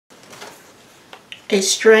A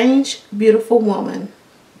Strange, Beautiful Woman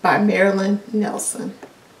by Marilyn Nelson.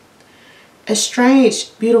 A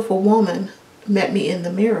strange, beautiful woman met me in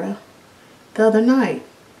the mirror the other night.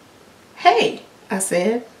 "Hey," I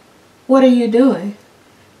said, "what are you doing?"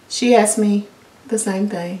 She asked me the same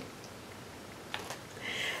thing.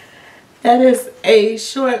 That is a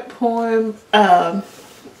short poem.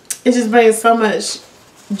 It just brings so much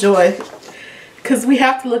joy because we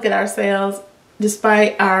have to look at ourselves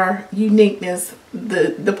despite our uniqueness.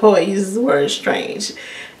 The poet uses the word strange.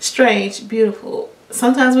 Strange, beautiful.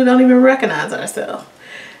 Sometimes we don't even recognize ourselves,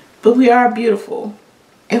 but we are beautiful.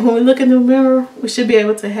 And when we look in the mirror, we should be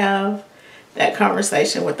able to have that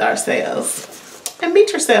conversation with ourselves and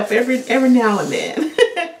meet yourself every now and then.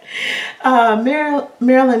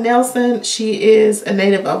 Marilyn Nelson, she is a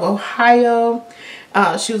native of Ohio.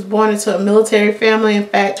 She was born into a military family. In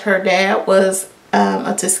fact, her dad was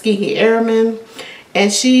a Tuskegee Airman,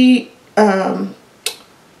 and she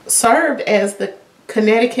served as the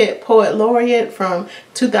Connecticut Poet Laureate from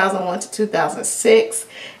 2001 to 2006,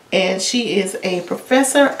 and she is a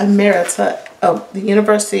professor emeritus of the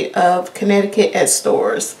University of Connecticut at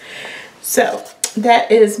Storrs. So that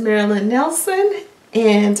is Marilyn Nelson,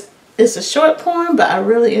 and it's a short poem, but I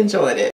really enjoyed it.